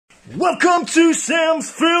Welcome to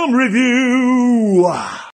Sam's Film Review!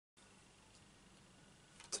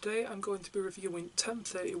 Today I'm going to be reviewing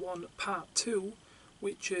 1031 Part 2,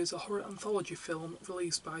 which is a horror anthology film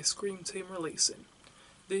released by Scream Team Releasing.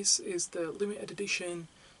 This is the limited edition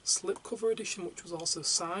slipcover edition, which was also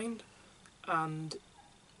signed, and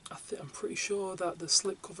I'm pretty sure that the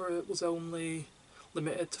slipcover was only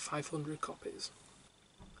limited to 500 copies.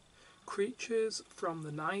 Creatures from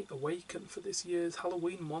the night awaken for this year's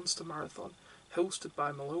Halloween Monster Marathon, hosted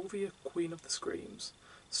by Malovia, Queen of the Screams.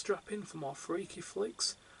 Strap in for more freaky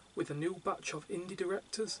flicks with a new batch of indie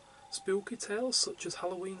directors, spooky tales such as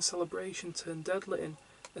Halloween Celebration turned deadly in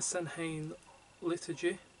a Samhain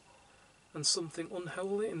liturgy, and something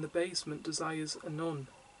unholy in the basement desires a nun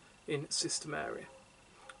in Sister Mary.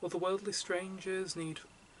 Otherworldly strangers need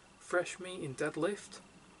fresh meat in Deadlift.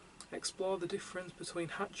 Explore the difference between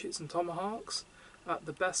hatchets and tomahawks at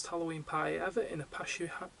the best Halloween party ever in Apache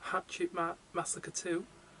Hatchet Massacre 2.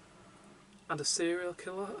 And a serial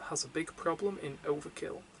killer has a big problem in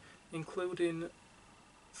Overkill, including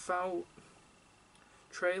foul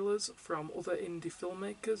trailers from other indie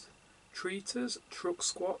filmmakers, Treaters, Truck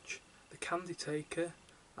Squatch, The Candy Taker,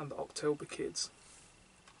 and the October Kids.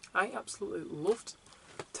 I absolutely loved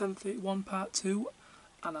 1031 Part 2,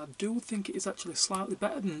 and I do think it is actually slightly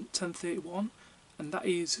better than 1031, and that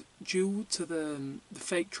is due to the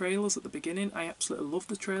fake trailers at the beginning. I absolutely love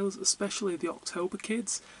the trailers, especially the October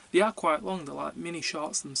Kids. They are quite long, they're like mini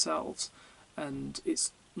shorts themselves, and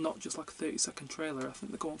it's not just like a 30-second trailer. I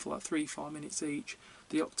think they're going for like 3-4 minutes each.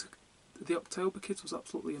 The October Kids was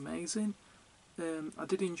absolutely amazing. I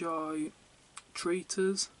did enjoy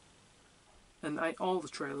Treaters, and all the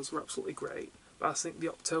trailers were absolutely great. But I think the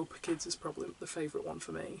October Kids is probably the favourite one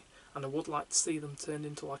for me, and I would like to see them turned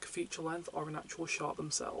into like a feature length or an actual short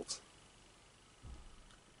themselves.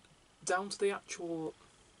 Down to the actual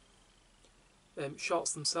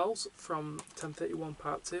shorts themselves from 1031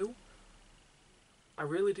 Part 2, I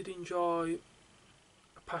really did enjoy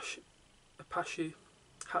Apache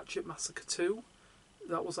Hatchet Massacre 2.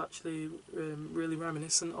 That was actually really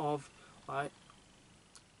reminiscent of like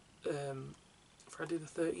Friday the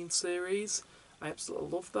 13th series. I absolutely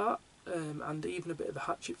loved that, and even a bit of the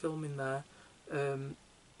Hatchet film in there.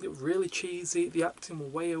 It was really cheesy, the acting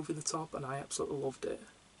was way over the top, and I absolutely loved it.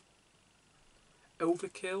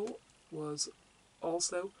 Overkill was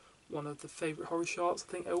also one of the favourite horror shorts.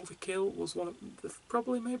 I think Overkill was one of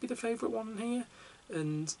probably maybe the favourite one in here,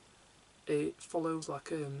 and it follows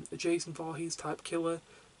like a Jason Voorhees type killer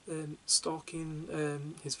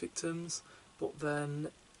stalking his victims, but then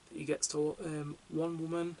he gets to one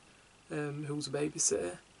woman who's a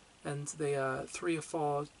babysitter, and they are 3 or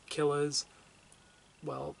 4 killers,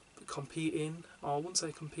 well, competing, or I wouldn't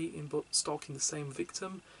say competing, but stalking the same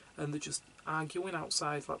victim, and they're just arguing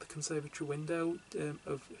outside like the conservatory window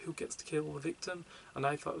of who gets to kill the victim, and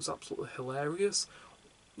I thought it was absolutely hilarious.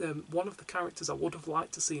 One of the characters I would have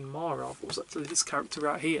liked to see more of was actually this character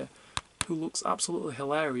right here, who looks absolutely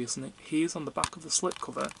hilarious, and he is on the back of the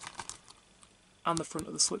slipcover and the front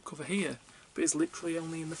of the slipcover here, but is literally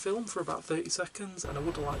only in the film for about 30 seconds, and I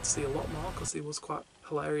would have liked to see a lot more because he was quite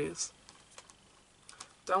hilarious.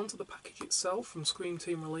 Down to the package itself from Scream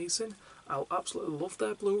Team Releasing, I'll absolutely love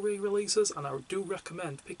their Blu-Ray releases, and I do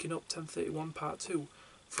recommend picking up 1031 Part 2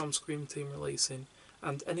 from Scream Team Releasing,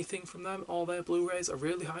 and anything from them, all their Blu-rays are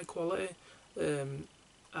really high quality, and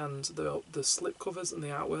the slipcovers and the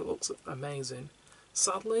artwork looks amazing.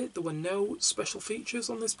 Sadly, there were no special features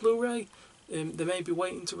on this Blu-ray. They may be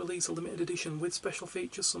waiting to release a limited edition with special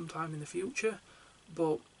features sometime in the future,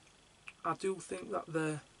 but I do think that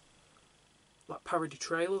the like parody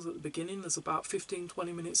trailers at the beginning, there's about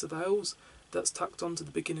 15-20 minutes of those that's tacked onto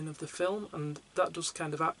the beginning of the film, and that does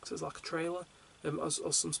kind of act as like a trailer, as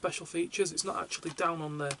some special features. It's not actually down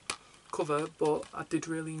on the cover, but I did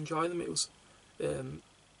really enjoy them. It was, and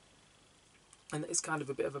it's kind of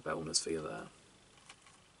a bit of a bonus for you there.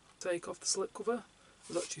 Take off the slipcover.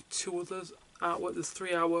 There's actually 2 others artwork. There's 3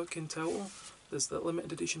 artwork in total. There's the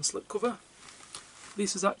limited edition slipcover.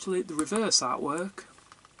 This is actually the reverse artwork,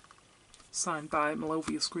 signed by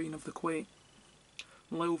Malovia, Queen of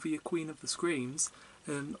the Screams.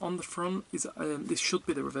 On the front is this should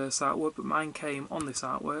be the reverse artwork, but mine came on this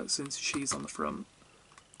artwork since she's on the front.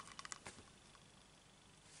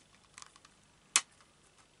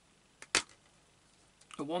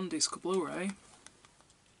 A 1-disc Blu-ray.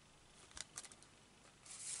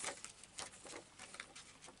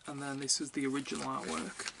 And then this is the original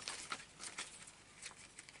artwork.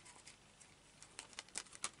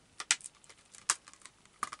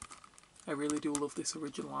 I really do love this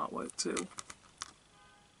original artwork too.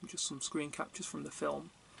 Just some screen captures from the film.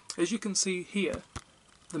 As you can see here,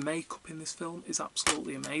 the makeup in this film is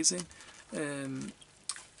absolutely amazing.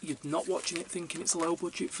 You're not watching it thinking it's a low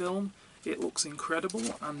budget film. It looks incredible,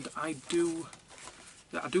 and I do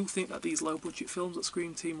think that these low budget films that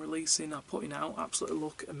Scream Team releasing are putting out absolutely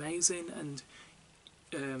look amazing, and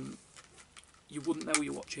you wouldn't know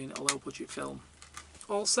you're watching a low budget film.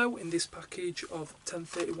 Also in this package of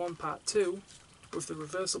 1031 Part 2, with the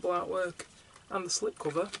reversible artwork and the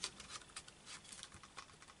slipcover,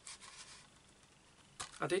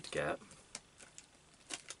 I did get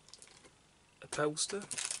a poster.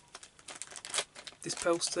 This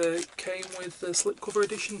poster came with the slipcover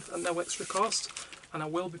edition at no extra cost, and I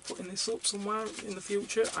will be putting this up somewhere in the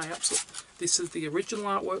future. This is the original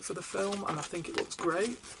artwork for the film, and I think it looks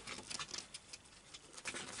great.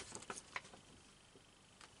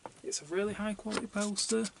 It's a really high quality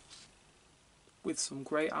poster with some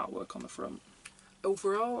great artwork on the front.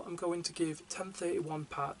 Overall, I'm going to give 1031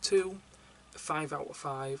 Part 2 a 5 out of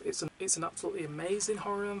 5. It's an absolutely amazing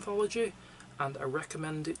horror anthology, and I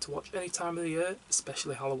recommend it to watch any time of the year,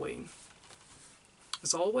 especially Halloween.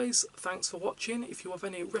 As always, thanks for watching. If you have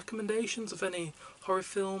any recommendations of any horror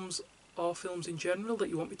films or films in general that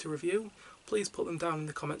you want me to review, please put them down in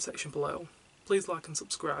the comment section below. Please like and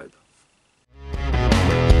subscribe.